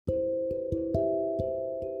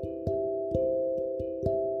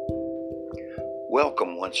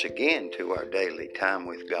Welcome once again to our daily time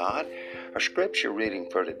with God. Our scripture reading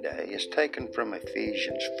for today is taken from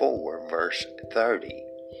Ephesians 4, verse 30.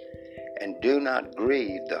 And do not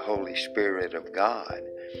grieve the Holy Spirit of God,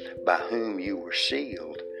 by whom you were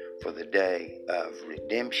sealed for the day of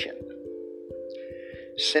redemption.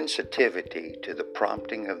 Sensitivity to the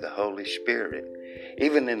prompting of the Holy Spirit,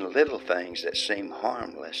 even in little things that seem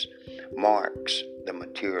harmless, marks the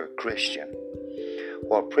mature Christian.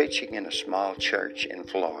 While preaching in a small church in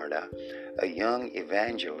Florida, a young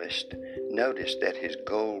evangelist noticed that his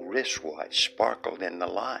gold wristwatch sparkled in the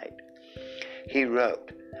light. He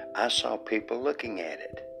wrote, "I saw people looking at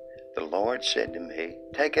it. The Lord said to me,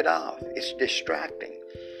 'Take it off. It's distracting.'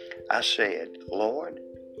 I said, 'Lord,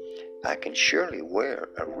 I can surely wear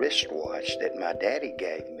a wristwatch that my daddy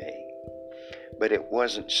gave me.' But it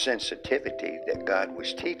wasn't sensitivity that God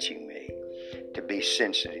was teaching me, to be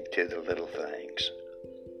sensitive to the little things.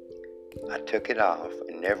 I took it off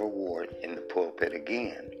and never wore it in the pulpit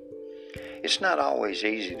again." It's not always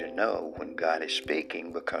easy to know when God is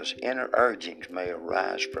speaking, because inner urgings may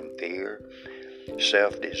arise from fear,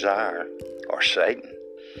 self-desire, or Satan.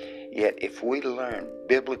 Yet if we learn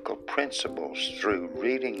biblical principles through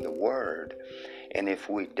reading the Word, and if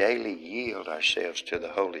we daily yield ourselves to the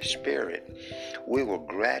Holy Spirit, we will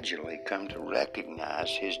gradually come to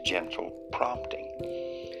recognize His gentle prompting.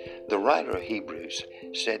 The writer of Hebrews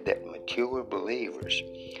said that mature believers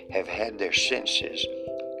have had their senses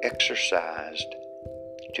exercised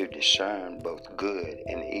to discern both good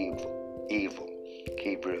and evil.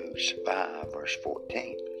 Hebrews 5, verse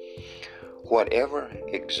 14. Whatever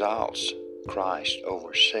exalts Christ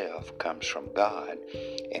over self comes from God,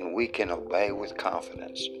 and we can obey with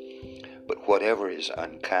confidence. But whatever is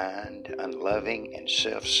unkind, unloving, and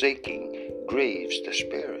self-seeking grieves the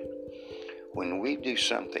Spirit. When we do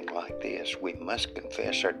something like this, we must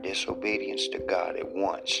confess our disobedience to God at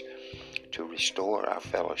once to restore our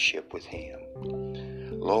fellowship with Him.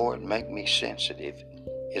 "Lord, make me sensitive"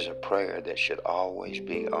 is a prayer that should always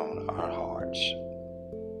be on our hearts.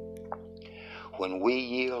 When we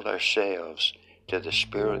yield ourselves to the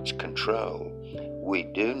Spirit's control, we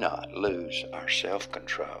do not lose our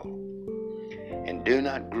self-control. And do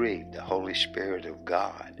not grieve the Holy Spirit of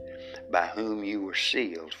God, by whom you were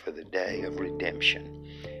sealed for the day of redemption.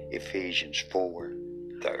 Ephesians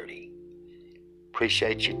 4:30.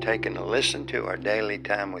 Appreciate you taking a listen to our daily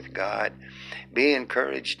time with God. Be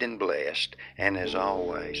encouraged and blessed, and as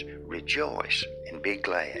always, rejoice and be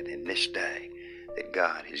glad in this day that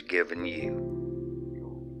God has given you.